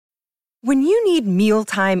When you need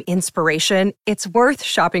mealtime inspiration, it's worth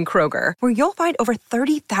shopping Kroger, where you'll find over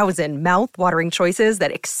 30,000 mouth-watering choices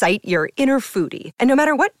that excite your inner foodie. And no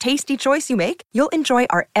matter what tasty choice you make, you'll enjoy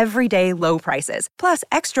our everyday low prices, plus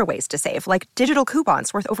extra ways to save, like digital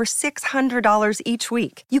coupons worth over $600 each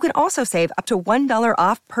week. You can also save up to $1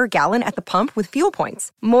 off per gallon at the pump with fuel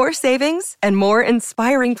points. More savings and more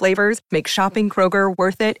inspiring flavors make shopping Kroger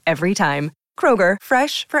worth it every time. Kroger,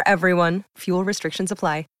 fresh for everyone. Fuel restrictions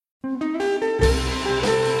apply.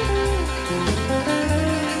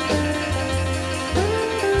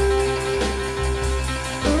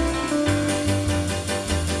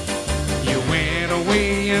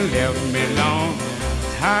 Left me long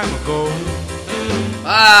time ago.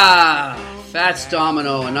 Fats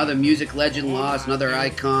Domino, another music legend lost, another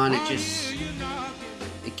icon.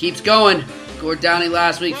 It keeps going. Gord Downey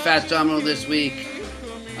last week, Fats Domino this week.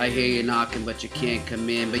 I hear you knocking, but you can't come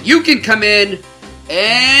in. But you can come in,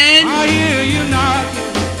 and I hear you knocking.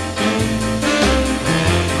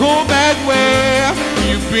 Go back where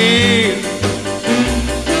you've been.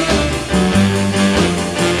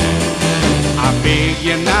 I beg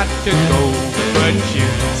you not to go, but you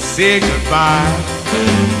say goodbye.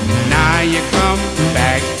 Now you come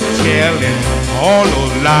back telling all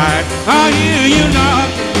those lies. I hear you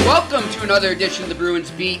knocking. Welcome to another edition of the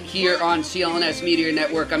Bruins Beat here on CLNS Media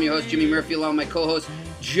Network. I'm your host, Jimmy Murphy, along with my co-host,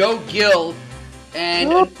 Joe Gill. And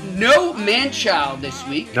no man-child this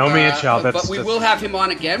week. No man-child. But we will have him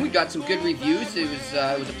on again. We got some good reviews. It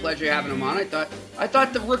was a pleasure having him on. I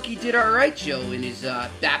thought the rookie did all right, Joe, in his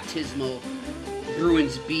baptismal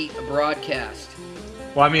Bruins Beat broadcast.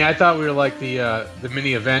 Well, I mean, I thought we were like the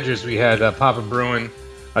mini Avengers. We had Papa Bruin,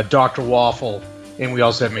 Dr. Waffle, and we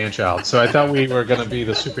also had Manchild. So I thought we were going to be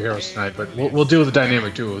the superheroes tonight, but we'll deal with the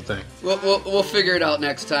dynamic duo thing. We'll figure it out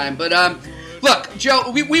next time. But look,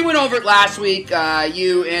 Joe, we went over it last week.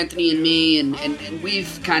 You, Anthony, and me, and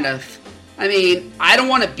we've kind of. I mean, I don't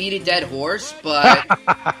want to beat a dead horse, but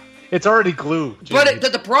it's already glue. Jimmy.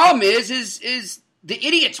 But the problem is the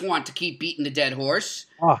idiots want to keep beating the dead horse.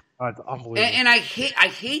 Oh, God, unbelievable. And I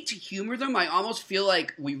hate to humor them. I almost feel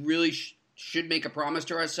like we really should make a promise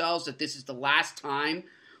to ourselves that this is the last time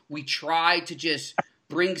we try to just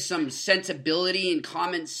bring some sensibility and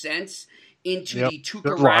common sense into the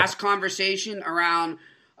Tuukka Rask conversation around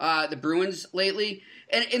the Bruins lately.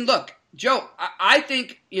 And look, Joe, I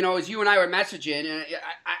think, as you and I were messaging,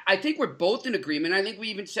 I think we're both in agreement. I think we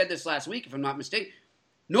even said this last week, if I'm not mistaken.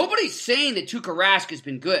 Nobody's saying that Tuukka Rask has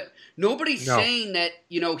been good. Nobody's saying that,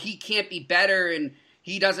 he can't be better and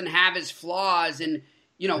he doesn't have his flaws and,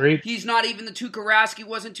 he's not even the Tuukka Rask he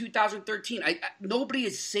was in 2013. Nobody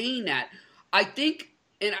is saying that. I think...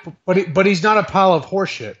 But he's not a pile of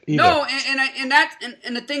horseshit either. No,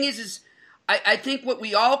 and the thing is I think what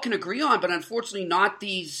we all can agree on, but unfortunately not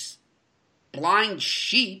these blind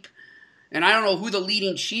sheep. And I don't know who the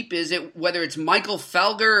leading sheep is, whether it's Michael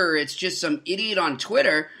Felger or it's just some idiot on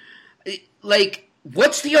Twitter.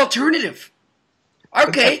 What's the alternative?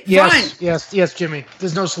 Okay, fine. Yes, Jimmy.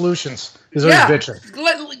 There's no solutions. There's always bitching.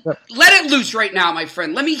 Let it loose right now, my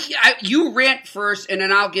friend. You rant first, and then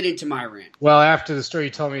I'll get into my rant. Well, after the story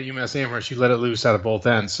you told me at UMass Amherst, you let it loose out of both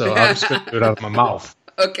ends, so I'm just going to do it out of my mouth.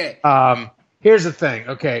 Okay. Here's the thing.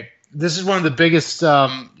 Okay, this is one of the biggest.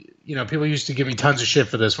 People used to give me tons of shit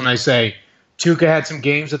for this when I say Tuukka had some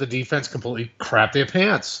games that the defense completely crapped their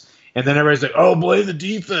pants. And then everybody's like, oh, blame the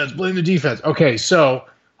defense. Okay, so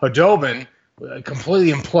Khudobin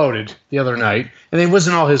completely imploded the other night, and it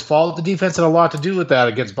wasn't all his fault. The defense had a lot to do with that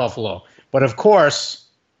against Buffalo. But, of course,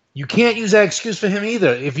 you can't use that excuse for him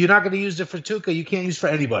either. If you're not going to use it for Tuukka, you can't use it for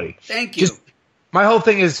anybody. Thank you. My whole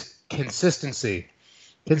thing is consistency.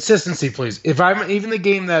 Consistency, please. If I'm even the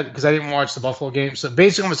game that, because I didn't watch the Buffalo game, so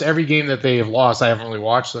basically almost every game that they have lost, I haven't really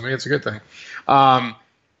watched. So I mean, it's a good thing.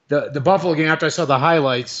 The Buffalo game, after I saw the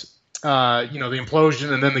highlights, the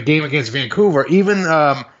implosion, and then the game against Vancouver, even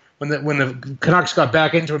when the Canucks got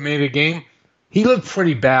back into it, made a game, he looked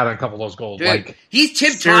pretty bad on a couple of those goals. Dude, he's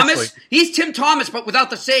Tim Thomas. He's Tim Thomas, but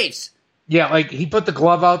without the saves. Yeah, he put the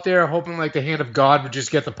glove out there, hoping the hand of God would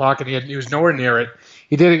just get the puck, and he was nowhere near it.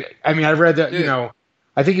 He did. I mean, I read that. Dude.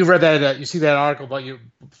 I think you read that. You see that article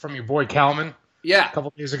from your boy Kalman. Yeah. A couple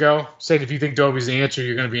of days ago, saying if you think Dobie's the answer,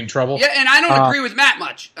 you're going to be in trouble. Yeah, and I don't agree with Matt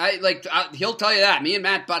much. He'll tell you that. Me and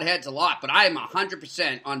Matt butt heads a lot, but I am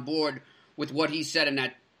 100% on board with what he said in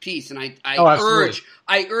that piece. And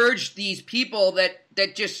I urge these people that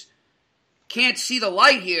just can't see the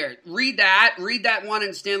light here. Read that one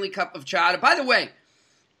in Stanley Cup of Chowder. By the way,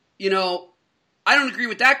 I don't agree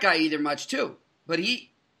with that guy either much too, but he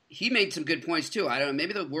made some good points too. I don't know.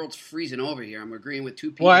 Maybe the world's freezing over here. I'm agreeing with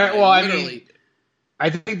two people. I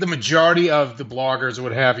think the majority of the bloggers or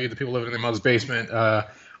what have you, the people living in their mother's basement,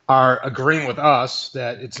 are agreeing with us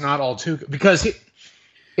that it's not all Tuukka because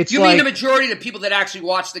it's. You mean the majority of the people that actually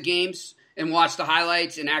watch the games and watch the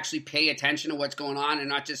highlights and actually pay attention to what's going on and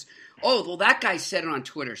not just, oh, well, that guy said it on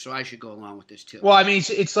Twitter, so I should go along with this too. Well, I mean,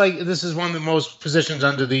 it's like this is one of the most positions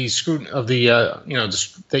under the scrutiny of the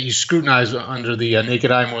that you scrutinize under the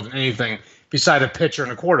naked eye more than anything, beside a pitcher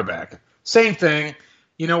and a quarterback. Same thing.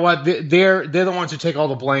 You know what? They're the ones who take all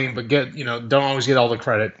the blame, but don't always get all the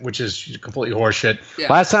credit, which is completely horseshit.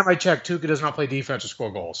 Yeah. Last time I checked, Tuukka does not play defense or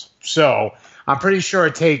score goals, so I'm pretty sure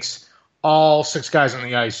it takes all 6 guys on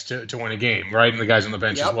the ice to win a game, right? And the guys on the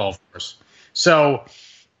bench as well, of course. So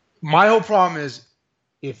my whole problem is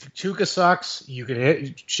if Tuukka sucks, you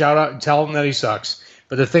can shout out and tell him that he sucks.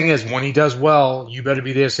 But the thing is, when he does well, you better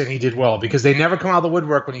be there saying he did well because they never come out of the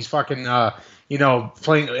woodwork when he's fucking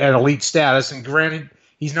playing at elite status. And granted,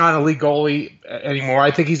 he's not an elite goalie anymore.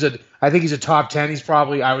 I think he's a top 10. He's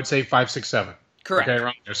probably, I would say, 5, 6, 7. Correct. Okay,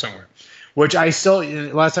 around there somewhere. Which I still,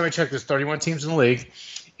 last time I checked, there's 31 teams in the league,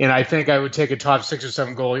 and I think I would take a top 6 or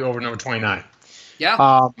 7 goalie over number 29.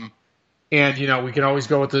 Yeah. And, we can always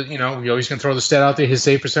go with we always can throw the stat out there. His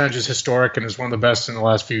save percentage is historic and is one of the best in the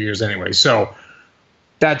last few years anyway. So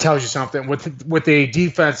that tells you something with a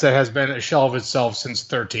defense that has been a shell of itself since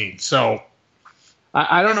 13. So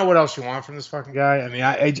I don't know what else you want from this fucking guy. I mean,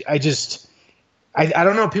 I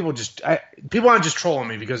don't know. People aren't just trolling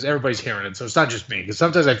me because everybody's hearing it. So it's not just me because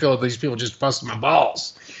sometimes I feel like these people just busting my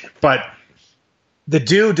balls. But the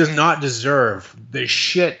dude does not deserve the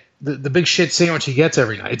shit. The big shit sandwich he gets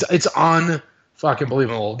every night. It's unfucking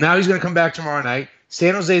believable. Now he's going to come back tomorrow night.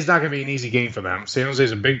 San Jose is not going to be an easy game for them. San Jose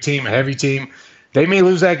is a big team, a heavy team. They may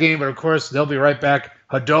lose that game, but of course they'll be right back.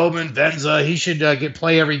 Hudobin, Venza, he should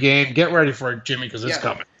play every game. Get ready for it, Jimmy, because it's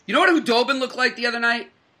coming. You know what Hudobin looked like the other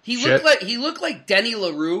night? He looked like Denny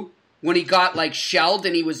LaRue when he got shelled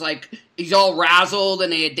and he was he's all razzled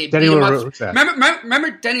and they beat him up.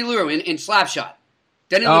 Remember Denny LaRue in Slapshot?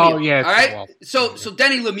 Denny Lemieux. Oh, yeah. All right? Well, so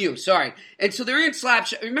Denny Lemieux, sorry. And so they're in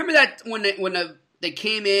Slapshot. Remember that when they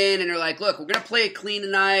came in and they're like, look, we're going to play it clean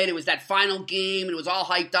tonight. It was that final game. And it was all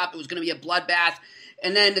hyped up. It was going to be a bloodbath.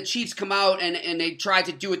 And then the Chiefs come out and they tried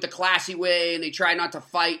to do it the classy way and they tried not to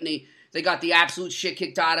fight and they got the absolute shit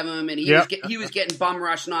kicked out of him and he was getting bum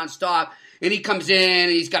rushed nonstop. And he comes in and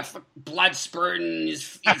he's got blood spurting.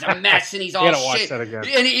 He's a mess and he's all shit.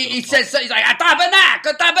 And he says, he's like,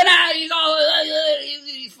 Atabana. He's all,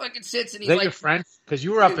 he fucking sits and he's your French? Because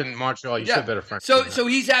you were up in Montreal, you said better French. So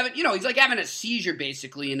he's having, he's like having a seizure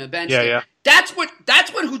basically in the bench. Yeah. That's what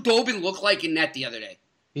Hudobin looked like in net the other day.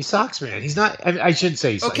 He sucks, man. He's not. I shouldn't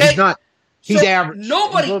say he's. Okay. He's not. He's average.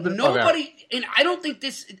 Nobody, and I don't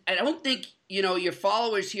think your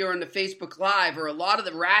followers here on the Facebook Live or a lot of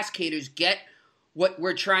the Raskaters get what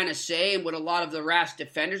we're trying to say and what a lot of the Rask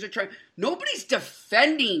defenders are trying. Nobody's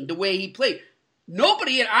defending the way he played.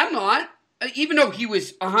 Nobody, and I'm not, even though he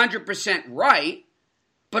was 100% right,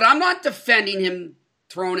 but I'm not defending him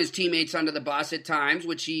throwing his teammates under the bus at times,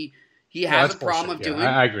 which he has a problem of doing.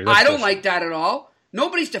 I agree. I don't like that at all.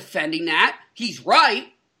 Nobody's defending that. He's right.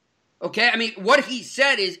 Okay? I mean, what he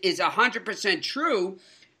said is 100% true.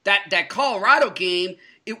 That Colorado game,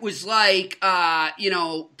 it was like,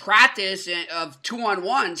 practice of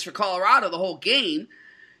 2-on-1s for Colorado the whole game.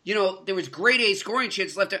 There was grade A scoring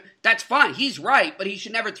chance left there. That's fine. He's right, but he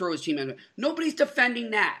should never throw his team under. Nobody's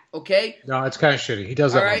defending that, okay? No, it's kind of shitty. He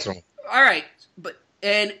does that once in a while. All right. But,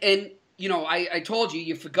 and I told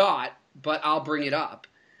you forgot, but I'll bring it up.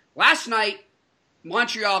 Last night,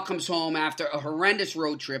 Montreal comes home after a horrendous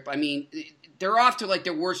road trip. I mean, they're off to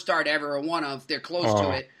their worst start ever, or one of. They're close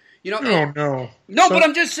to it. No. But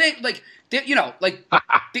I'm just saying,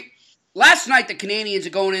 last night the Canadians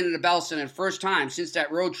are going into the Bell Center the first time since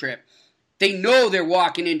that road trip. They know they're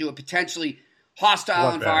walking into a potentially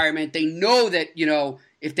hostile environment. They know that,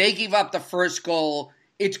 if they give up the first goal,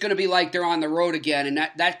 it's going to be like they're on the road again, and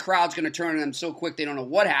that crowd's going to turn on them so quick they don't know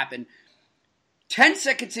what happened. 10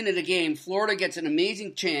 seconds into the game, Florida gets an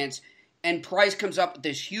amazing chance, and Price comes up with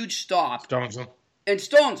this huge stop. Stones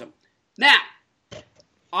him. Now,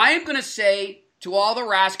 I am going to say to all the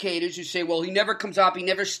Rask haters who say, well, he never comes up, he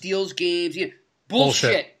never steals games.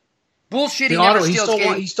 Bullshit. He never steals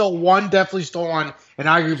games. He definitely stole one, and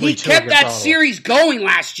arguably he kept that series going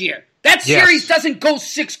last year. That series doesn't go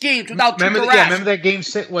 6 games without Tuukka Rask. Remember that game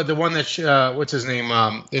with the one that what's his name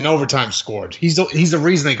in overtime scored. He's the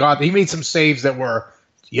reason they got. He made some saves that were.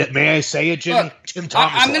 Yet, may I say it, Jimmy? Look, Tim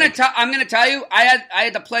Thomas. I'm gonna tell you. I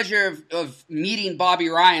had the pleasure of meeting Bobby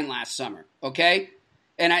Ryan last summer. Okay,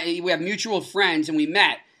 and we have mutual friends, and we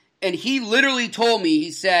met. And he literally told me. He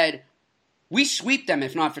said, We sweep them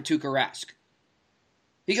if not for Tuukka Rask.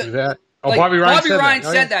 He goes, that. Oh, Bobby Ryan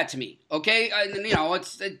said that to me. Okay,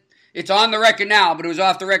 it's on the record now, but it was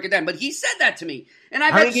off the record then. But he said that to me, and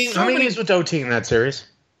I've had how many games with OT in that series?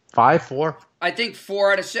 5, 4? I think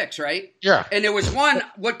 4 out of 6, right? Yeah. And there was one.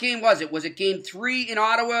 What game was it? Was it Game 3 in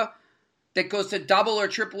Ottawa that goes to double or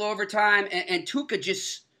triple overtime? And Tuukka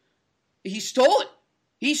he stole it.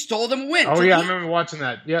 He stole them a win. Oh, yeah, I remember watching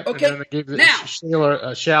that. Yep. Okay. And then they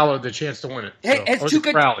gave Shallow the chance to win it.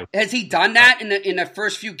 Has he done that in the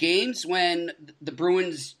first few games when the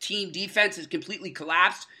Bruins team defense has completely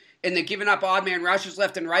collapsed and they're giving up odd man rushes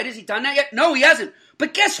left and right? Has he done that yet? No, he hasn't.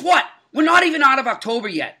 But guess what? We're not even out of October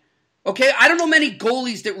yet. Okay? I don't know many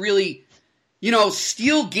goalies that really,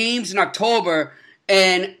 steal games in October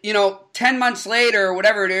and, 10 months later or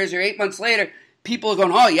whatever it is, or 8 months later, people are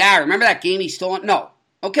going, oh, yeah, remember that game he stole? No.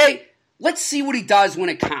 Okay, let's see what he does when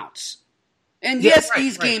it counts. And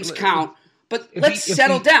these games count, but let's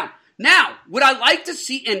settle down. Now, what I like to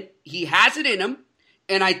see, and he has it in him,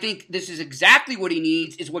 and I think this is exactly what he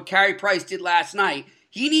needs, is what Carey Price did last night.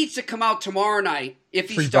 He needs to come out tomorrow night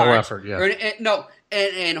if he starts. Effort, yeah.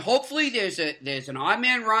 And hopefully there's an odd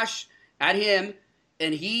man rush at him,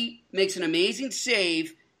 and he makes an amazing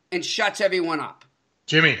save and shuts everyone up.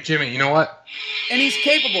 Jimmy, you know what? And he's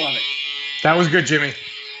capable of it. That was good, Jimmy.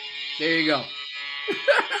 There you go.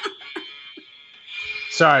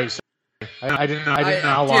 Sorry. I didn't know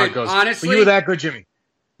how long it goes. Honestly, but you were that good, Jimmy.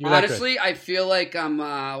 I feel like I'm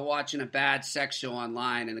watching a bad sex show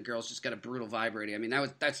online, and the girl's just got a brutal vibrating. I mean,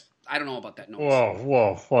 that's I don't know about that noise.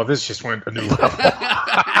 Whoa! This just went a new level.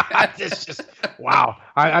 Wow.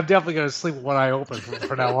 I'm definitely going to sleep with one eye open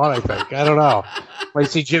from now on. I think. I don't know. Might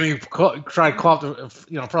see Jimmy try to call up in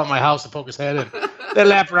front of my house to poke his head in. The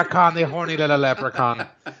leprechaun, the horny little leprechaun.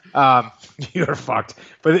 You're fucked.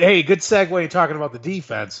 But hey, good segue talking about the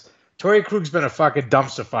defense. Torrey Krug's been a fucking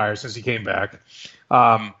dumpster fire since he came back.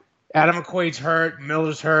 Adam McQuaid's hurt.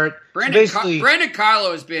 Miller's hurt. Brandon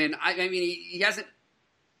Carlo has been. I mean, he hasn't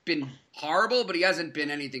been horrible, but he hasn't been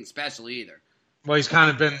anything special either. Well, he's kind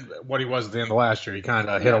of been what he was at the end of last year. He kind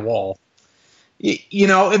of hit a wall. And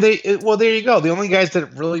there you go. The only guys that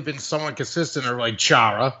have really been somewhat consistent are like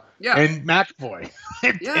Chara and McAvoy.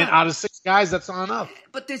 And out of 6 guys, that's not enough.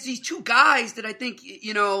 But there's these 2 guys that I think,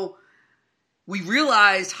 we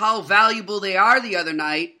realized how valuable they are the other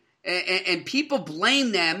night, and people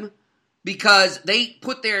blame them because they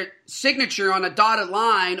put their signature on a dotted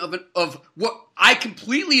line of what I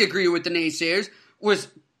completely agree with the naysayers was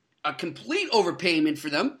a complete overpayment for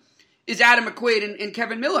them, is Adam McQuaid and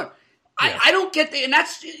Kevin Miller. Yeah. I don't get and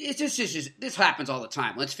this happens all the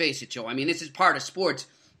time. Let's face it, Joe. I mean, this is part of sports.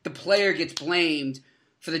 The player gets blamed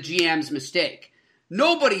for the GM's mistake.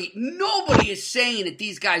 Nobody is saying that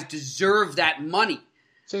these guys deserve that money.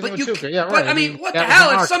 But I mean, what the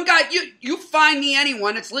hell? If some guy, you find me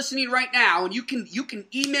anyone that's listening right now, and you can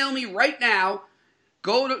email me right now.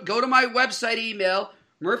 Go to my website email,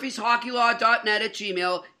 murphyshockeylaw.net at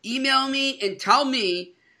gmail. Email me and tell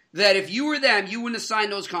me that if you were them, you wouldn't have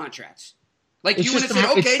signed those contracts. Like, you wouldn't have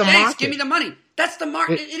said, okay, thanks, market. Give me the money. That's the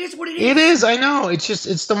market. It is what it is. It is, I know.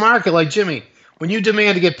 It's the market. Like, Jimmy, when you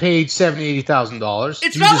demand to get paid $70,000, $80,000,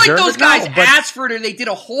 it's not like those guys asked for it or they did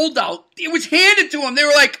a holdout. It was handed to them. They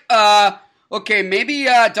were like, okay, maybe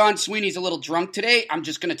Don Sweeney's a little drunk today. I'm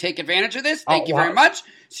just going to take advantage of this. Thank you very much.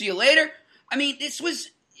 See you later. I mean,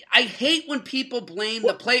 I hate when people blame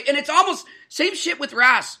the play. And it's almost same shit with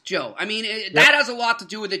Rask, Joe. I mean, that has a lot to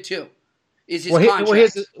do with it, too, is his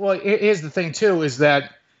contract. Here's the thing, too, is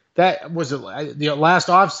that was the last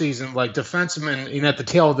offseason, like defensemen at the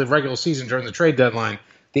tail of the regular season during the trade deadline,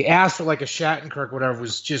 they asked for like a Shattenkirk, whatever,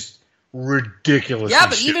 was just ridiculous. Yeah,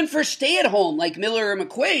 but even for stay-at-home like Miller or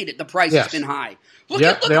McQuaid, the price has been high. Look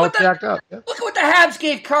at what the Habs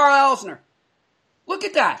gave Carl Elsner. Look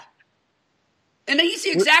at that. And he's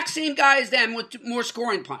the exact same guy as them with more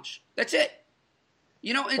scoring punch. That's it.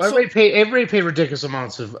 Everybody paid ridiculous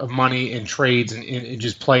amounts of money in trades and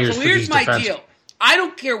just players. So here's my deal. I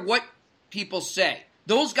don't care what people say.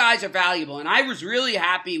 Those guys are valuable. And I was really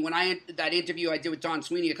happy when that interview I did with Don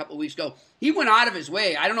Sweeney a couple of weeks ago. He went out of his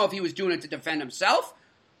way. I don't know if he was doing it to defend himself,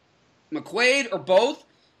 McQuaid, or both.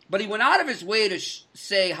 But he went out of his way to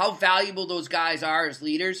say how valuable those guys are as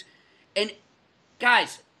leaders. And,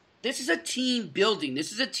 guys, this is a team building.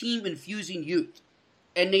 This is a team infusing youth.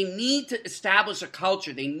 And they need to establish a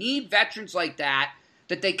culture. They need veterans like that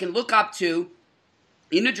they can look up to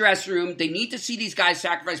in the dressing room. They need to see these guys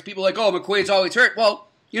sacrifice. People like, oh, McQuaid's always hurt. Well,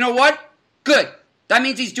 you know what? Good. That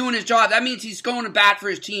means he's doing his job. That means he's going to bat for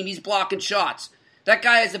his team. He's blocking shots. That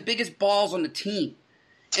guy has the biggest balls on the team.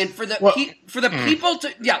 And for the people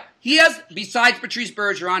to he has, besides Patrice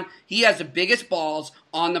Bergeron, he has the biggest balls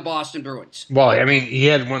on the Boston Bruins. Well, I mean, he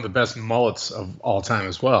had one of the best mullets of all time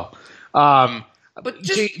as well. But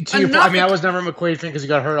just to your point, I mean, I was never a McQuaid fan because he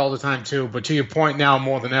got hurt all the time too. But to your point, now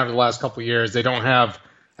more than ever, the last couple of years, they don't have,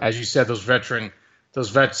 as you said, those vets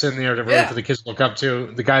in there to really for the kids to look up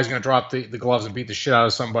to. The guy's going to drop the gloves and beat the shit out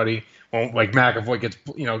of somebody. Like McAvoy gets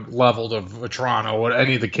leveled of Toronto or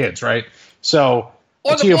any of the kids, right? So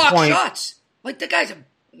or to the your block point, shots. Like the guy's a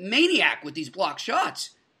maniac with these block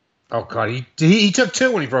shots. Oh God, he took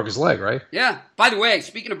 2 when he broke his leg, right? Yeah. By the way,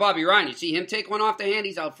 speaking of Bobby Ryan, you see him take one off the hand.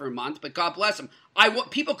 He's out for a month, but God bless him.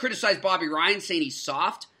 People criticize Bobby Ryan saying he's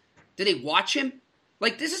soft. Did they watch him?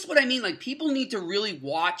 Like, this is what I mean. Like, people need to really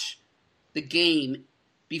watch the game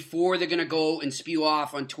before they're going to go and spew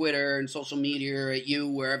off on Twitter and social media or at you,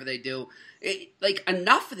 wherever they do.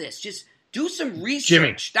 Enough of this. Just do some research.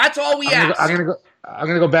 Jimmy, that's all we ask. I'm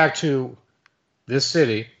gonna go back to this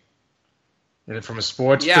city, and from a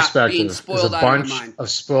sports perspective, there's a bunch of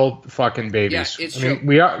spoiled fucking babies. Yeah, it's true. True.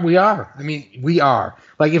 We are. I mean, we are.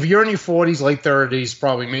 Like, if you're in your 40s, late 30s,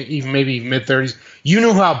 probably maybe mid 30s, you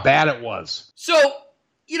knew how bad it was. So,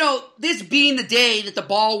 this being the day that the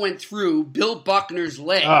ball went through Bill Buckner's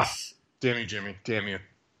legs. Damn you, Jimmy. Damn you.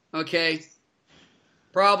 Okay.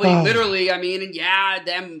 Probably, literally, I mean, and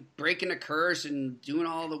them breaking a curse and doing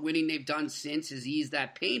all the winning they've done since has eased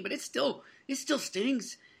that pain, but it still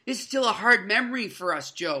stings. It's still a hard memory for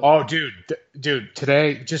us, Joe. Oh, dude,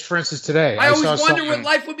 today, just for instance, today. I always wonder what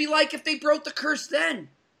life would be like if they broke the curse then.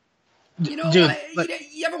 You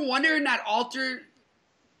ever wonder in that alternate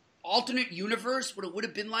universe what it would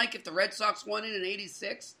have been like if the Red Sox won it in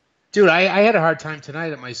 '86? Dude, I had a hard time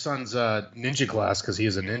tonight at my son's ninja class because he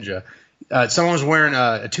is a ninja. Someone was wearing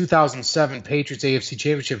a 2007 Patriots AFC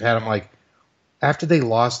Championship hat. I'm like, after they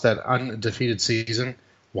lost that undefeated season,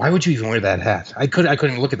 why would you even wear that hat? I couldn't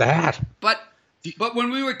even look at the hat. But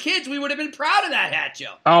when we were kids, we would have been proud of that hat,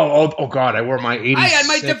 Joe. Oh God, I wore my 86. I had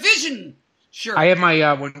my division shirt. I had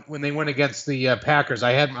my when they went against the Packers.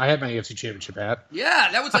 I had my AFC Championship hat. Yeah,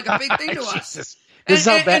 that was like a big thing to us. This is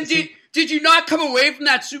how bad. Did you not come away from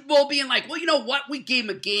that Super Bowl being like, well, you know what, we gave him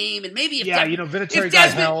a game, and maybe if Desmond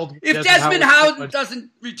Howden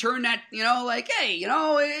doesn't return that, hey,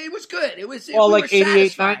 it was good. It was like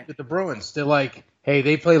 88-9 with the Bruins. They're like, hey,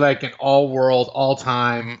 they play like an all-world,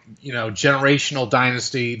 all-time, generational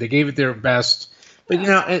dynasty. They gave it their best. But you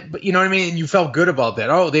know what I mean? And you felt good about that.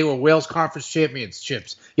 Oh, they were Wales Conference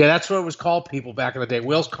Championships. Yeah, that's what it was called, people, back in the day.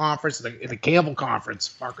 Wales Conference and the Campbell Conference,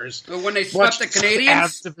 fuckers. But when they swept the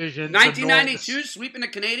Canadians, division, 1992, sweeping the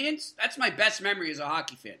Canadians, that's my best memory as a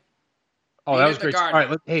hockey fan. Oh, that was great. All right,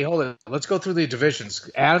 hold on. Let's go through the divisions.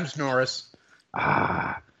 Adams, Norris.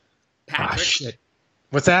 Patrick. Shit.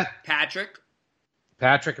 What's that? Patrick,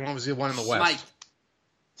 and what was the one in the West?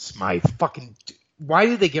 Smythe. Fucking... Why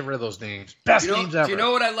did they get rid of those names? Best names ever. Do you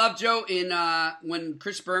know what I love, Joe? In when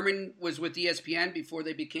Chris Berman was with ESPN before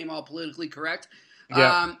they became all politically correct,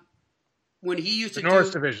 when he used to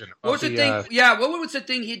Norris division. What was the thing? What was the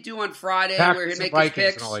thing he'd do on Friday where he'd make Vikings his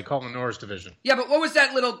picks? And all, they call him the Norris division. Yeah, but what was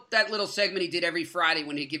that little segment he did every Friday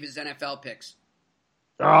when he'd give his NFL picks?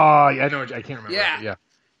 Oh, yeah, I know. I can't remember. Yeah.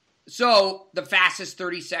 So the fastest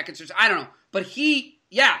 30 seconds, I don't know, but he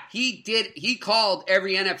did. He called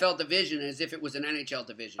every NFL division as if it was an NHL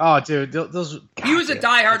division. Oh, dude, those. He was a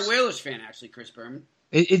diehard Whalers fan, actually, Chris Berman.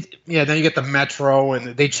 Then you get the Metro,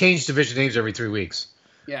 and they change division names every 3 weeks.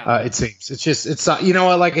 Yeah, it seems it's you know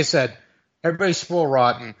what? Like I said, everybody's spoiled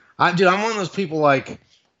rotten. I'm one of those people. Like,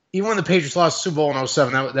 even when the Patriots lost the Super Bowl in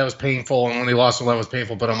 2007, that was painful, and when they lost 11, it was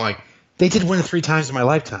painful. But I'm like, they did win it 3 times in my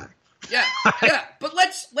lifetime. Yeah. But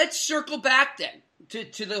let's circle back then.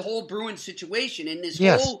 To the whole Bruins situation and this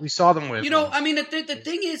whole... we saw them win. I mean, the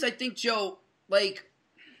thing is, I think, Joe, like,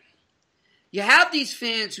 you have these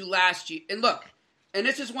fans who last year... And look, and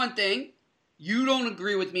this is one thing, you don't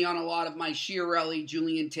agree with me on a lot of my Chiarelli,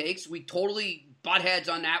 Julian takes. We totally butt heads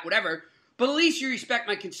on that, whatever. But at least you respect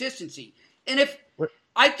my consistency. And if...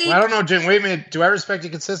 I think... Well, I don't know, Jim. Wait a minute. Do I respect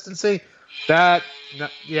your consistency?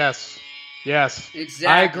 Yes. Exactly.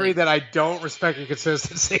 I agree that I don't respect your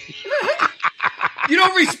consistency. You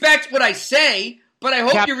don't respect what I say, but I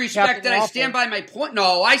hope you respect that I stand by my point.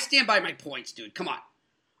 No, I stand by my points, dude. Come on.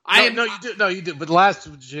 You do. But last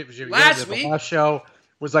week, the last show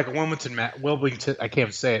was like a Wilmington, I can't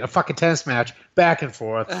even say it, a fucking tennis match, back and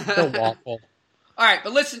forth, so waffle. All right,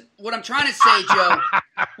 but listen, what I'm trying to say, Joe,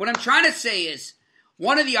 is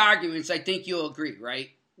one of the arguments, I think you'll agree,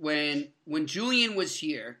 right? When Julian was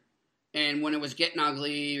here, and when it was getting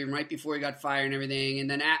ugly, and right before he got fired and everything, and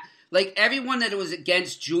then Like, everyone that was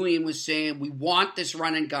against Julian was saying, we want this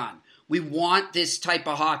run and gun. We want this type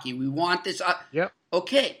of hockey. We want this. Yep.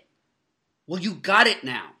 Okay. Well, you got it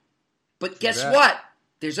now. But guess what?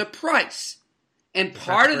 There's a price. And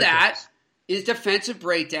part of that is defensive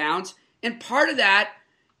breakdowns. And part of that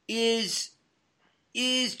is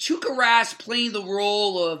Tuukka Rask playing the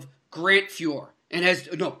role of Grant Fuhr. And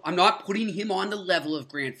I'm not putting him on the level of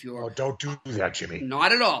Grant Fuhr. Oh, don't do that, Jimmy.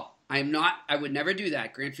 Not at all. I would never do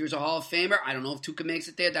that. Grant Fuhr's a Hall of Famer. I don't know if Tuukka makes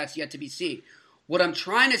it there. That's yet to be seen. What I'm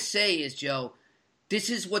trying to say is, Joe, this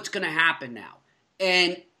is what's going to happen now.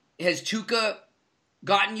 And has Tuukka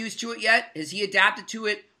gotten used to it yet? Has he adapted to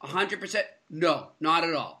it 100%? No, not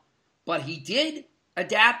at all. But he did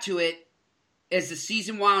adapt to it as the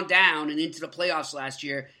season wound down and into the playoffs last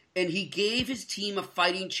year, and he gave his team a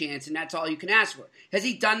fighting chance, and that's all you can ask for. Has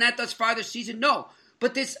he done that thus far this season? No.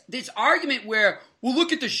 But this argument where, well,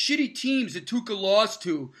 look at the shitty teams that Tuukka lost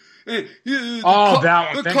to.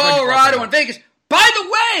 That one. Colorado and Vegas. By the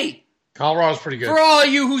way, Colorado's pretty good. For all of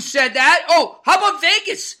you who said that, how about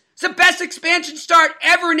Vegas? It's the best expansion start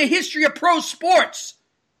ever in the history of pro sports.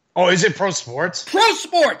 Oh, is it pro sports? Pro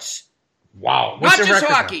sports. Wow. What's not just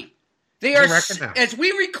hockey. Now? They are, as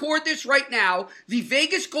we record this right now, the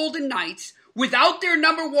Vegas Golden Knights, without their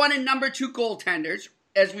number 1 and number 2 goaltenders,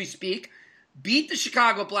 as we speak, beat the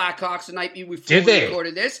Chicago Blackhawks the night before we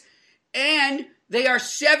recorded this, and they are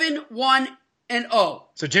 7-1-0.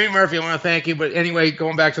 So Jimmy Murphy, I want to thank you, but anyway,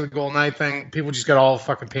 going back to the Golden Knight thing, people just got all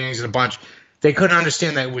fucking panties in a bunch. They couldn't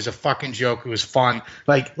understand that it was a fucking joke. It was fun.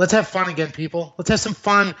 Like, let's have fun again, people. Let's have some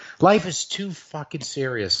fun. Life is too fucking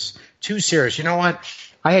serious. Too serious. You know what?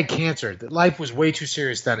 I had cancer. Life was way too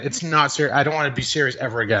serious then. It's not serious. I don't want to be serious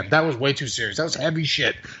ever again. That was way too serious. That was heavy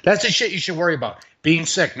shit. That's the shit you should worry about. Being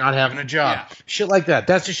sick, not having a job. Yeah. Shit like that.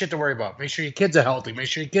 That's the shit to worry about. Make sure your kids are healthy. Make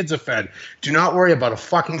sure your kids are fed. Do not worry about a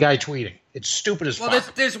fucking guy tweeting. It's stupid as fuck. Well,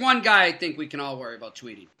 there's one guy I think we can all worry about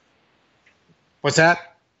tweeting. What's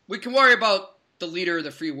that? We can worry about the leader of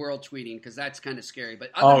the free world tweeting, because that's kind of scary.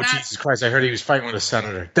 But Jesus Christ! I heard he was fighting with a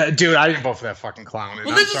senator. Dude, I didn't vote for that fucking clown.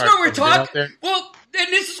 Well, this is what we're talking. Well, and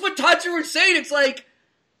this is what Tudser was saying. It's like,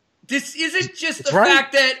 this isn't just the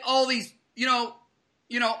fact that all these,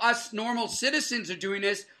 us normal citizens are doing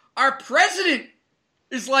this. Our president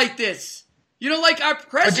is like this. Like our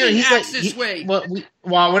president acts this way. Well,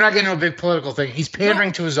 we're not getting into a big political thing. He's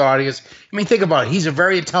pandering to his audience. I mean, think about it. He's a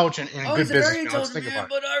very intelligent and good businessman. Let's think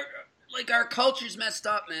about it. But our culture's messed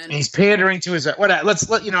up, man. And he's pandering to his. I'm not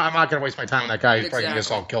going to waste my time on that guy. He's probably going to get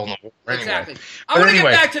us all killed. Anyway. Exactly. I want to get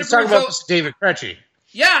back to let's talk about this David Krejci.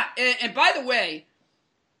 Yeah, and by the way,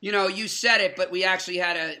 you said it, but we actually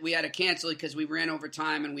had to cancel it because we ran over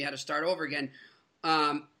time and we had to start over again.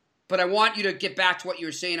 But I want you to get back to what you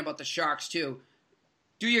were saying about the Sharks too.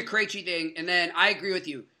 Do your Krejci thing, and then I agree with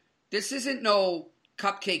you. This isn't no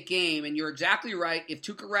cupcake game, and you're exactly right. If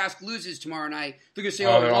Tuukka Rask loses tomorrow night, they're going to say,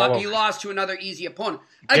 he lost to another easy opponent.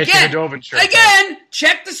 Again,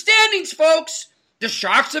 check the standings, folks. The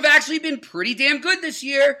Sharks have actually been pretty damn good this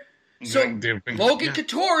year. So Logan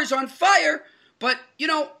Couture is on fire, but,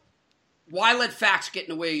 why let facts get in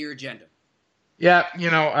the way of your agenda? Yeah,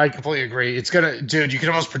 I completely agree. It's going to – dude, you can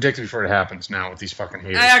almost predict it before it happens now with these fucking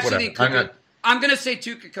haters. I actually think I'm going to say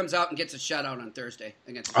Tuukka comes out and gets a shutout on Thursday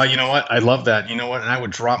against. Oh, you know what? I love that. You know what? And I would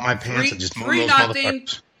drop my pants and just move those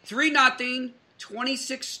motherfuckers. 3-0,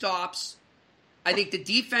 26 stops. I think the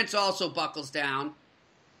defense also buckles down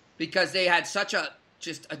because they had such a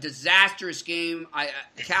disastrous game.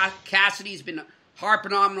 Cassidy's been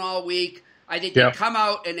harping on them all week. I think they come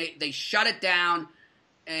out and they shut it down,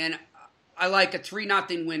 and I like a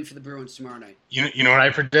 3-0 win for the Bruins tomorrow night. You know what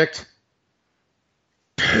I predict?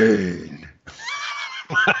 Pain.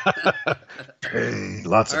 Pain.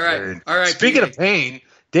 Lots of pain. All right. Speaking of pain,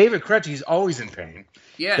 David Krejci's always in pain.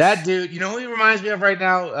 Yes. That dude, you know who he reminds me of right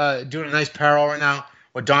now? Doing a nice parallel right now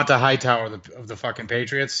with Donta Hightower of the fucking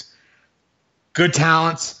Patriots. Good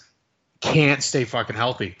talents, can't stay fucking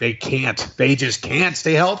healthy. They can't. They just can't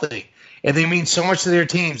stay healthy. And they mean so much to their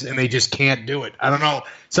teams, and they just can't do it. I don't know.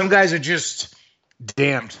 Some guys are just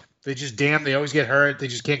damned. They just damned. They always get hurt. They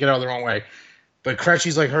just can't get out of their own way. But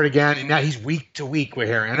Krejci's hurt again, and now he's week to week with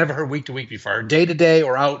hearing. I never heard week to week before. Day to day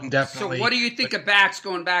or out indefinitely. So what do you think of backs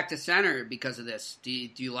going back to center because of this? Do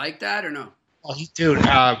you like that or no? Oh, dude,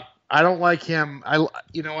 I don't like him. I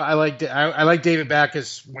like David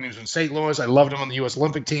Backes when he was in St. Louis. I loved him on the U.S.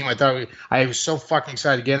 Olympic team. I was so fucking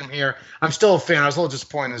excited to get him here. I'm still a fan. I was a little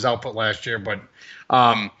disappointed in his output last year, but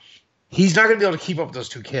he's not going to be able to keep up with those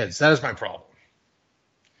two kids. That is my problem.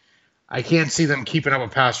 I can't see them keeping up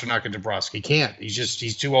with Pasternak and DeBrusque. He can't.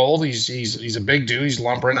 He's too old. He's a big dude. He's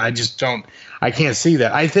lumbering. I can't see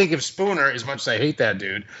that. I think if Spooner, as much as I hate that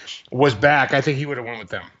dude, was back, I think he would have won with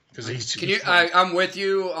them. I'm with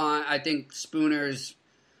you. I think Spooner's.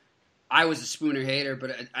 I was a Spooner hater,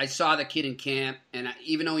 but I saw the kid in camp, and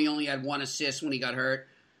even though he only had 1 assist when he got hurt,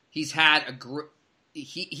 he's had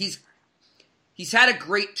he's had a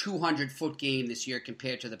great 200-foot game this year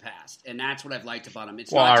compared to the past, and that's what I've liked about him.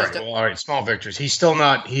 It's all right, small victories. He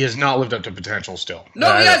has not lived up to potential still.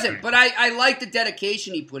 No, he hasn't. But I like the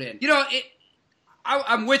dedication he put in.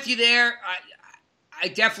 I'm with you there. I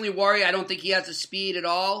definitely worry. I don't think he has the speed at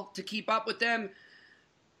all to keep up with them.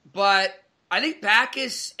 But I think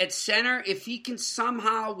Backes at center, if he can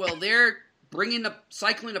somehow, while they're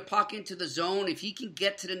cycling the puck into the zone, if he can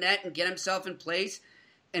get to the net and get himself in place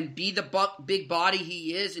and be the big body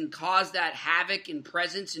he is and cause that havoc and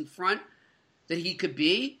presence in front that he could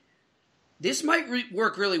be, this might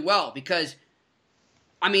work really well because,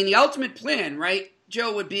 the ultimate plan, right,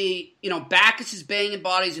 Joe, would be, Backes is banging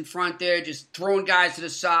bodies in front there, just throwing guys to the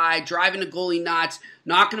side, driving the goalie nuts,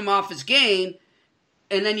 knocking him off his game,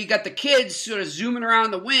 and then you got the kids sort of zooming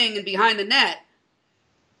around the wing and behind the net.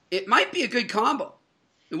 It might be a good combo.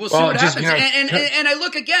 We'll see what happens. And I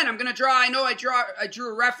look again. I'm going to draw. I drew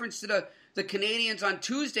a reference to the Canadians on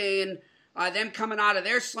Tuesday and them coming out of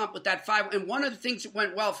their slump with that 5. And one of the things that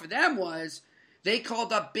went well for them was they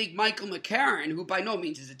called up big Michael McCarron, who by no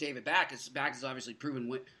means is a David Backes. Backes has obviously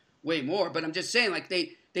proven way more. But I'm just saying, like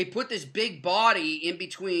they put this big body in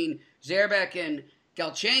between Zerbeck and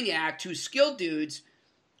Galchenyuk, 2 skilled dudes,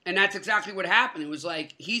 and that's exactly what happened. It was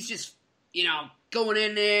like he's just going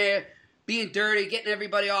in there, being dirty, getting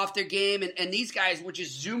everybody off their game, and these guys were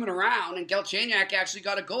just zooming around, and Galchenyuk actually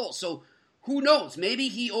got a goal. So who knows? Maybe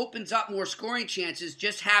he opens up more scoring chances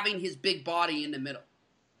just having his big body in the middle.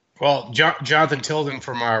 Well, Jonathan Tilden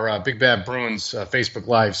from our Big Bad Bruins Facebook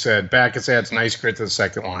Live said Backes adds nice grit to the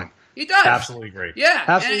second line. He does. Absolutely agree. Yeah.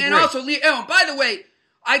 Absolutely and also, by the way,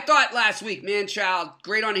 I thought last week, Manchild,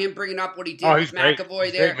 great on him bringing up what he did with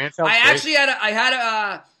McAvoy there.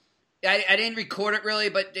 I didn't record it really,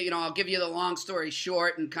 but I'll give you the long story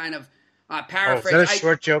short and kind of paraphrase. Is that a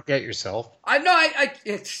short joke at yourself?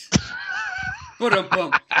 It's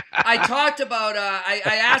boom. I talked about.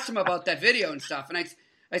 I asked him about that video and stuff, and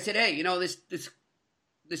I said, hey,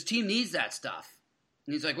 this team needs that stuff.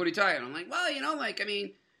 And he's like, what are you talking about? I'm like, well,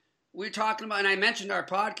 we're talking about, and I mentioned our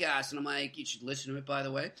podcast, and I'm like, you should listen to it, by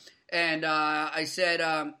the way. And I said,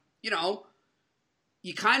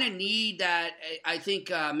 you kind of need that. I think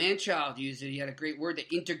Manchild used it. He had a great word,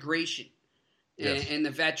 the integration, yes. and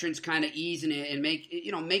the veterans kind of easing it and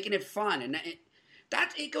making it fun. And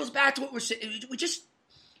it goes back to what we're saying.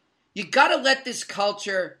 You got to let this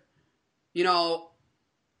culture,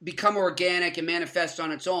 become organic and manifest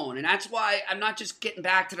on its own. And that's why I'm not just getting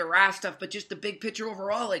back to the RAS stuff, but just the big picture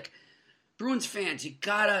overall. Like, Bruins fans, you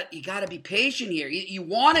gotta be patient here. You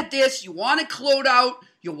wanted this, you wanted Claude out,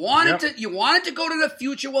 you wanted to go to the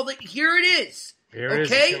future. Well, here it is. Here it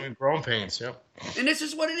is. It's gonna be growing pains. Yep. And this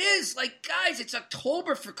is what it is. Like, guys, it's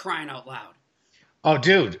October for crying out loud. Oh,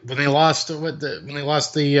 dude, when they lost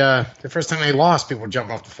the first time they lost, people were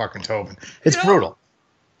jumping off the fucking Tobin. It's brutal.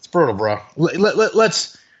 It's brutal, bro.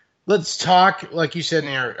 Let's talk, like you said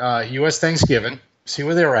in your U.S. Thanksgiving. See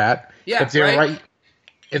where they're at. Yeah, if they're right.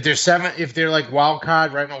 If they're like wild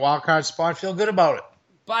card, right in a wild card spot, feel good about it.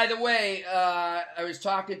 By the way, I was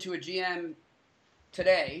talking to a GM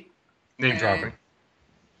today. Name dropping.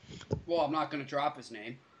 Well, I'm not going to drop his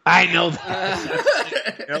name. I know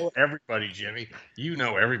that. You know everybody, Jimmy. You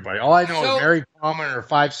know everybody. All I know is Mary Palmer and her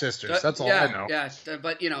 5 sisters. That's all I know. Yeah,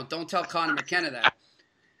 but don't tell Connor McKenna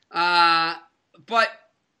that. But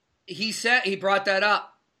he brought that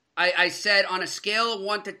up. I said on a scale of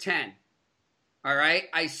 1 to 10. All right,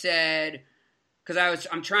 I said because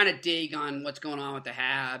I'm trying to dig on what's going on with the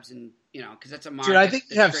Habs and because that's a market. Dude, I think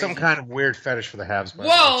you have some kind of weird fetish for the Habs.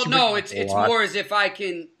 Well, no, it's more as if I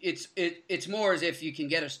can. It's more as if you can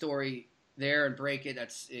get a story there and break it.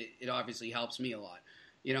 It obviously helps me a lot,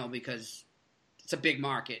 because it's a big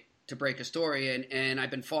market to break a story, and I've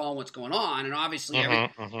been following what's going on, and obviously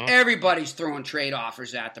everybody's throwing trade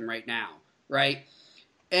offers at them right now, right?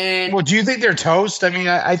 And do you think they're toast? I mean,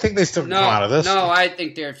 I think they still come out of this. No, I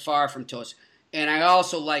think they're far from toast. And I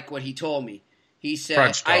also like what he told me. He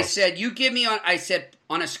said, I said,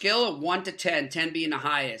 on a scale of 1 to 10, 10 being the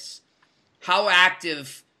highest, how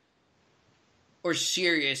active or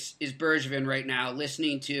serious is Bergevin right now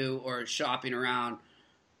listening to or shopping around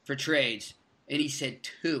for trades? And he said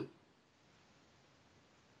 2.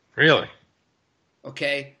 Really?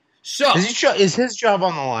 Okay. So is his job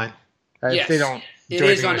on the line? if they don't it do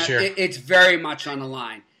is anything on this year. it's very much on the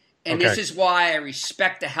line. And Okay. this is why I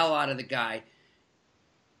respect the hell out of the guy.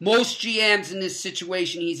 Most GMs in this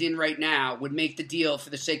situation he's in right now would make the deal for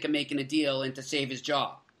the sake of making a deal and to save his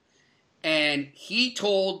job. And he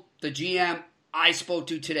told the GM I spoke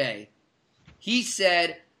to today, he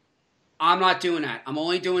said, I'm not doing that. I'm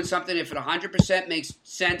only doing something if it 100% makes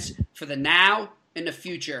sense for the now and the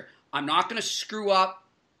future. I'm not going to screw up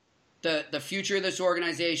the future of this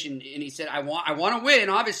organization. And he said, I want to win,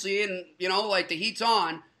 obviously, and like the heat's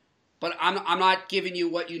on, but I'm not giving you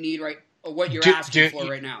what you need or what you're asking for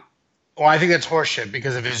right now. Well, I think that's horseshit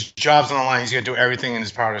because if his job's on the line, he's going to do everything in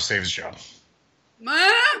his power to save his job.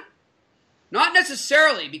 Not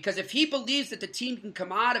necessarily, because if he believes that the team can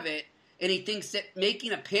come out of it and he thinks that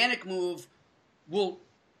making a panic move will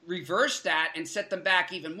reverse that and set them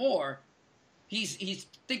back even more, he's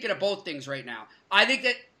thinking of both things right now. I think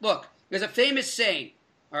that, look, there's a famous saying.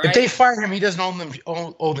 All right? If they fire him, he doesn't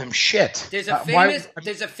owe them shit. There's a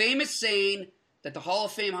famous saying that the Hall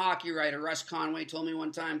of Fame hockey writer Russ Conway told me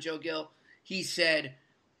one time, Joe Gill. He said,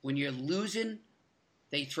 when you're losing,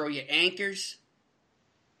 they throw you anchors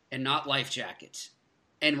and not life jackets.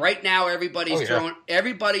 And right now, everybody's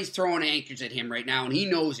throwing anchors at him right now, and he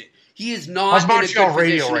knows it. He is not in a good Montreal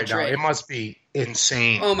radio position right to now. trade. It must be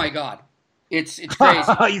insane. Oh my God, it's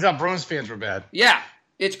crazy. You thought Bruins fans were bad. Yeah,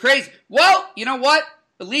 it's crazy. Well, you know what?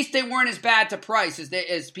 At least they weren't as bad to Price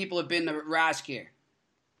as people have been to Rask here.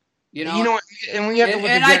 You know and we have to look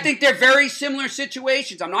and again. I think they're very similar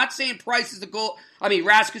situations. I'm not saying Price is the goal. I mean,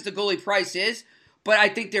 Rask is the goalie. Price is, but I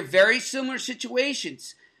think they're very similar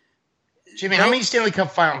situations. Jimmy, how many Stanley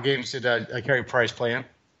Cup final games did Carey Price play in?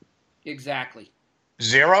 Exactly.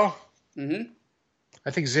 0? Mm-hmm.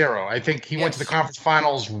 I think 0. I think he went to the conference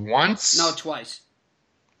finals once. No, twice.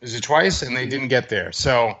 Is it twice? And they didn't get there.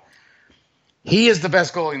 So he is the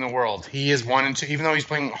best goalie in the world. He is 1 and 2, even though he's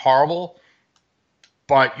playing horrible.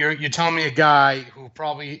 But you're telling me a guy who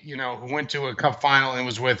probably, who went to a cup final and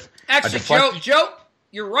was with Actually, Joe,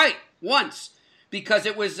 you're right. Once. Because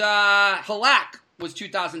it was Halak was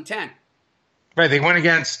 2010. Right, they went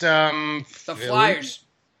against the Flyers.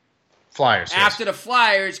 Flyers. After the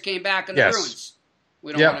Flyers came back in the Bruins.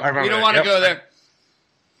 We don't want to go there.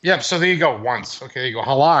 Yep, so there you go. Once. Okay, there you go.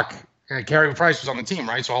 Halak. And Carey Price was on the team,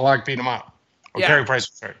 right? So Halak beat him up. Carey Price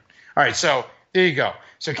was hurt. All right, so there you go.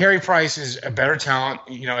 So Carey Price is a better talent.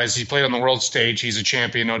 As he played on the world stage, he's a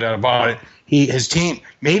champion, no doubt about it. His team,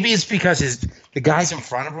 maybe it's because the guys in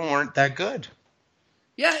front of him weren't that good.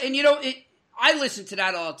 Yeah, and I listen to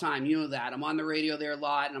that all the time. You know that. I'm on the radio there a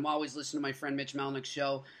lot, and I'm always listening to my friend Mitch Melnick's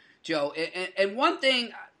show, Joe. And one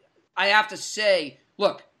thing I have to say,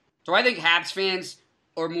 look, do I think Habs fans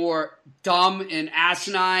are more dumb and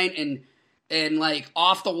asinine and like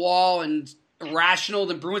off the wall and irrational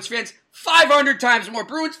than Bruins fans? 500 times more.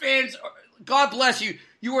 Bruins fans, God bless you.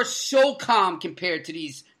 You are so calm compared to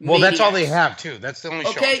these Well, maniacs. that's all they have, too. That's the only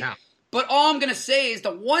show in town. But all I'm going to say is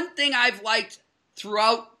the one thing I've liked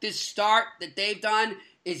throughout this start that they've done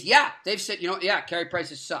is, they've said, Carey Price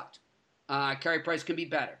has sucked. Carey Price can be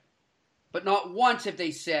better. But not once have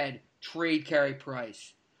they said, trade Carey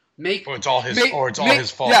Price. It's all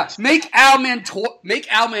his fault. Yeah, make Al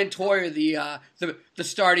Montoya the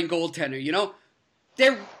starting goaltender,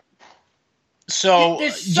 There's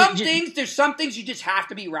some things you just have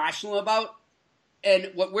to be rational about.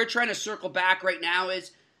 And what we're trying to circle back right now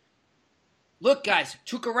is, look, guys,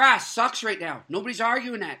 Tuukka Rask sucks right now. Nobody's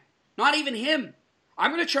arguing that. Not even him.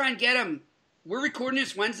 I'm going to try and get him. We're recording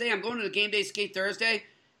this Wednesday. I'm going to the game day skate Thursday.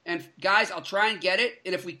 And, guys, I'll try and get it.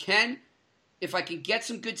 And if I can get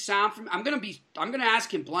some good sound from him, I'm going to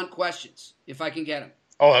ask him blunt questions if I can get him.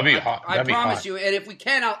 Oh, that'd be hot. I promise you. And if we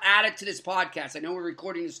can, I'll add it to this podcast. I know we're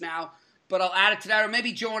recording this now, but I'll add it to that. Or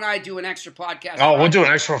maybe Joe and I do an extra podcast. Oh, we'll do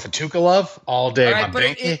an extra for Tuukka Love all day. All right, but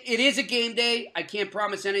it is a game day. I can't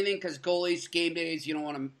promise anything because goalies, game days, you don't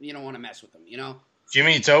want to mess with them,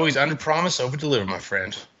 Jimmy, it's always under promise, over deliver, my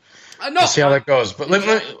friend. No, we'll see how that goes. But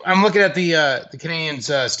I'm looking at the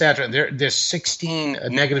Canadiens' stat. They're 16, a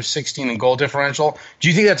negative 16 in goal differential. Do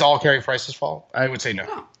you think that's all Carey Price's fault? I would say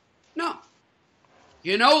no. No.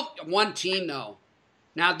 One team, though.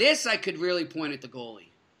 Now, this I could really point at the goalie.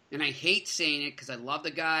 And I hate saying it because I love the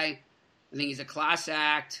guy. I think he's a class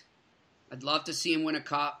act. I'd love to see him win a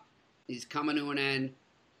cup. He's coming to an end.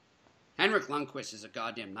 Henrik Lundqvist is a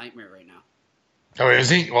goddamn nightmare right now. Oh, is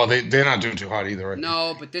he? Well, they're not doing too hot either, right?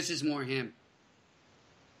 No, but this is more him.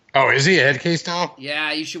 Oh, is he a head case now?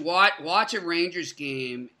 Yeah, you should watch a Rangers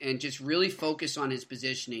game and just really focus on his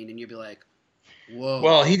positioning, and you'll be like, whoa.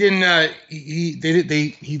 Well, he didn't.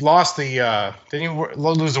 He lost the. Didn't he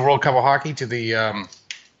lose the World Cup of Hockey to the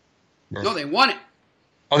No, they won it.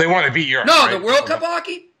 Oh, they won. They beat Europe. No, right? the World Cup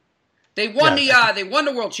hockey. They won they won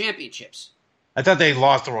the World Championships. I thought they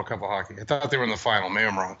lost the World Cup of hockey. I thought they were in the final. Maybe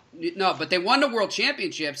I'm wrong. No, but they won the World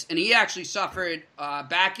Championships, and he actually suffered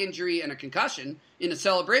back injury and a concussion in the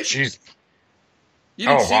celebration. Jeez. You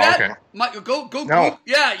didn't see that? Okay. Go. No.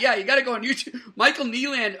 Yeah. You got to go on YouTube. Michael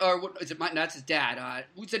Nylander, or what is it? That's his dad.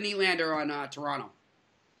 Who's the Nylander on Toronto?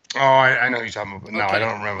 Oh, I know who you're talking about. But no, I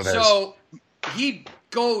don't remember that. So he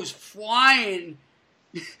goes flying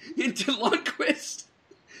into Lundqvist.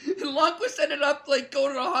 And Lundqvist ended up going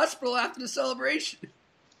to the hospital after the celebration.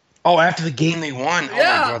 Oh, after the game they won. Oh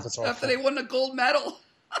Yeah, my God, that's awful. after they won the gold medal.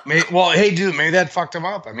 Well, hey, dude, maybe that fucked him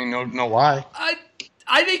up. I mean, no lie.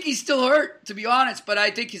 I think he's still hurt, to be honest, but I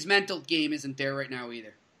think his mental game isn't there right now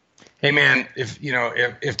either. Hey, man, if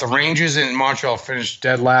the Rangers in Montreal finish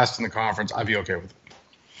dead last in the conference, I'd be okay with it.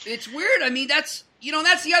 It's weird. I mean, that's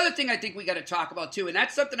the other thing I think we got to talk about too, and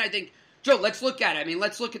that's something I think, Joe. Let's look at it. I mean,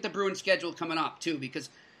 let's look at the Bruins schedule coming up too, because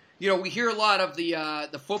we hear a lot of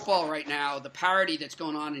the football right now, the parity that's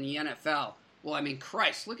going on in the NFL. Well, I mean,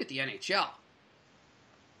 Christ, look at the NHL.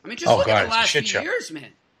 I mean, just look at the last few years, man.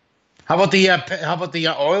 How about the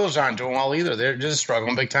Oilers aren't doing well either? They're just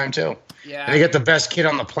struggling big time too. Yeah, and they get the best kid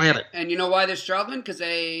on the planet. And you know why they're struggling? Because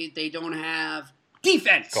they don't have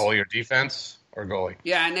defense. Goalie or defense or goalie.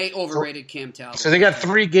 Yeah, and they overrated Cam Talbot. So they got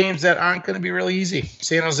 3 games that aren't going to be really easy: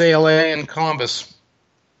 San Jose, LA, and Columbus.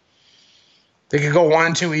 They could go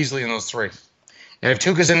 1-2 easily in those 3. And if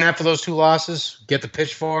Tuukka's in net for those 2 losses, get the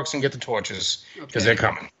pitchforks and get the torches because they're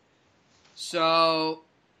coming. So,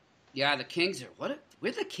 yeah, the Kings are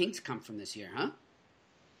where'd the Kings come from this year, huh?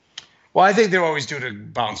 Well, I think they're always due to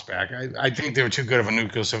bounce back. I think they were too good of a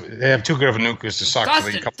nucleus. They have too good of a nucleus to suck.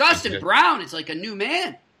 Dustin Brown is like a new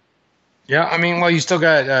man. Yeah, I mean, well, you still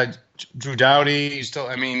got Drew Doughty. You still,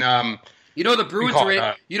 I mean, the Bruins.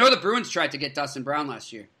 The Bruins tried to get Dustin Brown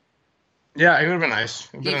last year. Yeah, it would have been nice.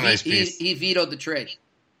 It would have been a nice piece. He vetoed the trade.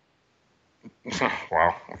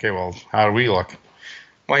 Wow. Okay. Well, how do we look?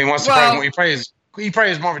 Well, he wants to. He probably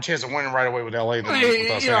has more of a chance of winning right away with LA than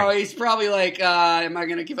with us. He's probably like, am I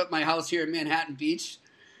going to give up my house here in Manhattan Beach?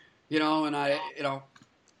 And I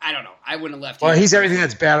don't know. I wouldn't have left. Well, he's everything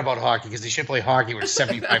that's bad about hockey because he should play hockey when it's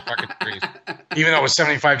 75 fucking degrees. Even though it was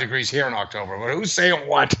 75 degrees here in October. But who's saying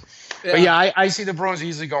what? Yeah. But yeah, I see the Bruins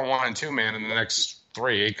easily going 1-2, man, in the next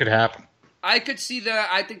 3. It could happen. I could see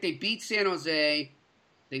I think they beat San Jose.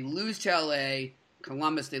 They lose to LA.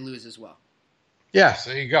 Columbus, they lose as well. Yeah, so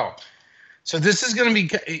there you go. So this is going to be,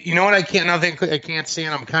 you know what I can't say,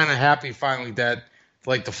 and I'm kind of happy finally that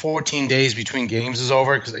the 14 days between games is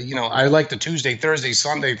over because, I like the Tuesday, Thursday,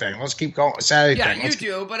 Sunday thing. Let's keep going. Saturday thing. Yeah, you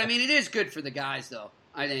do, but I mean, it is good for the guys, though,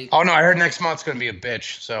 I think. Oh, no, I heard next month's going to be a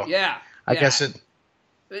bitch, so. Yeah. I guess it.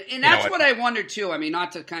 And that's what I wonder, too. I mean,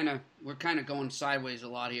 not to we're kind of going sideways a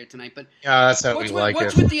lot here tonight, but. Yeah, that's how we like it.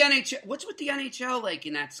 What's with the NHL like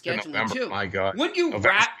in that schedule, too? My God. Wouldn't you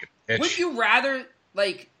rather,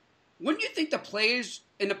 wouldn't you think the players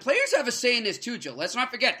have a say in this too, Joe? Let's not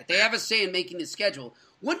forget that they have a say in making this schedule.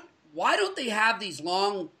 Why don't they have these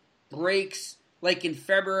long breaks in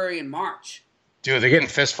February and March? Dude, they're getting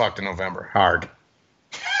fist fucked in November. Hard.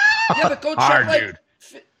 Yeah, but go check dude.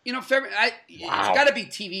 February. It's got to be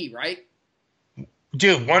TV, right?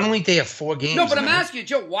 Dude, 1 week they have 4 games. No, but I'm asking you,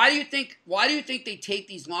 Joe. Why do you think they take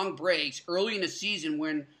these long breaks early in the season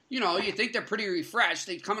when you think they're pretty refreshed?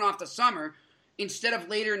 They're coming off the summer. Instead of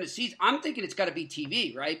later in the season, I'm thinking it's got to be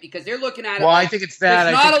TV, right? Because they're looking at it. Well, I think it's that.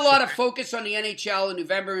 There's not a lot of focus on the NHL in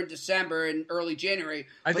November and December and early January.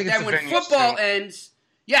 But then when football ends,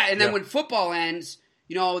 then when football ends,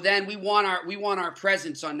 then we want our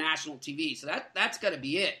presence on national TV. So that's got to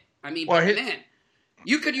be it. I mean,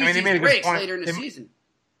 you could use these breaks later in the season.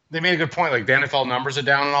 They made a good point. The NFL numbers are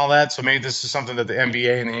down and all that. So maybe this is something that the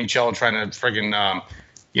NBA and the NHL are trying to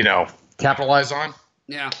friggin', capitalize on.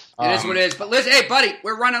 Yeah, it is what it is. But listen, hey, buddy,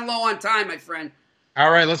 we're running low on time, my friend.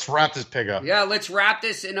 All right, let's wrap this pig up. Yeah, let's wrap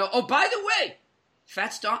this. And by the way,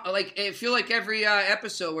 Fats Domino. I feel like every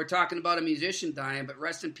episode we're talking about a musician dying, but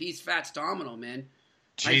rest in peace, Fats Domino, man.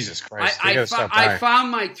 Jesus Christ! I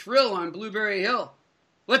found my thrill on Blueberry Hill.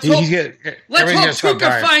 Let's hope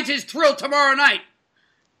Tuukka finds his thrill tomorrow night.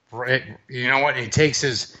 Right. You know what? He takes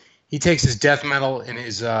his death metal in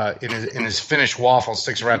his Finnish waffle,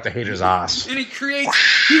 sticks around the hater's ass, and he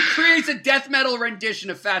creates a death metal rendition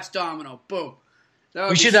of Fats Domino. Boom.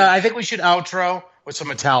 We should. I think we should outro with some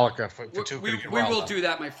Metallica for Tuukka. We will do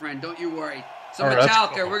that, my friend. Don't you worry. So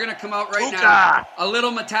Metallica, we're gonna come out right now. A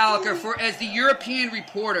little Metallica as the European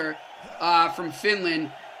reporter from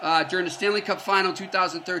Finland during the Stanley Cup Final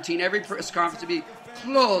 2013. Every press conference would be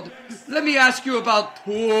Claude, let me ask you about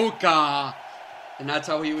Tuca. And that's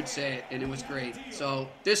how he would say it, and it was great. So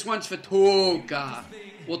this one's for Tuca.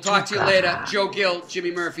 We'll talk to you later. Joe Gill,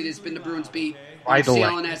 Jimmy Murphy. This has been the Bruins Beat on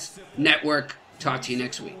CLNS Network. Talk to you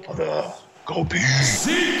next week. Go Bees.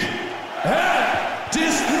 Seek and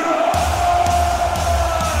destroy!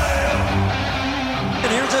 And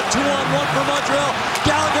here's a 2-on-1 for Montreal.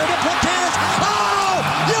 Gallagher to Plaquins. Oh,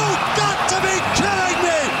 you got to be kidding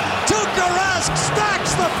me! Tuukka Rask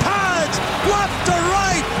stacks the pads left to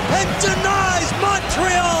right and denies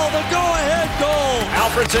Montreal the go-ahead goal.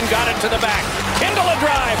 Alfredsson got it to the back. Kindle a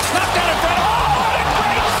drive. Snapped down in front. Oh, what a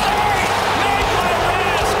great save! Made by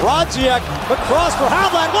Rask. Brodziak across for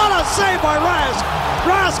Havlat. What a save by Rask!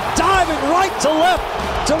 Rask diving right to left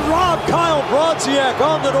to rob Kyle Brodziak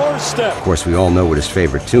on the doorstep. Of course, we all know what his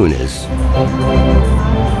favorite tune is.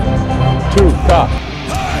 Tuukka.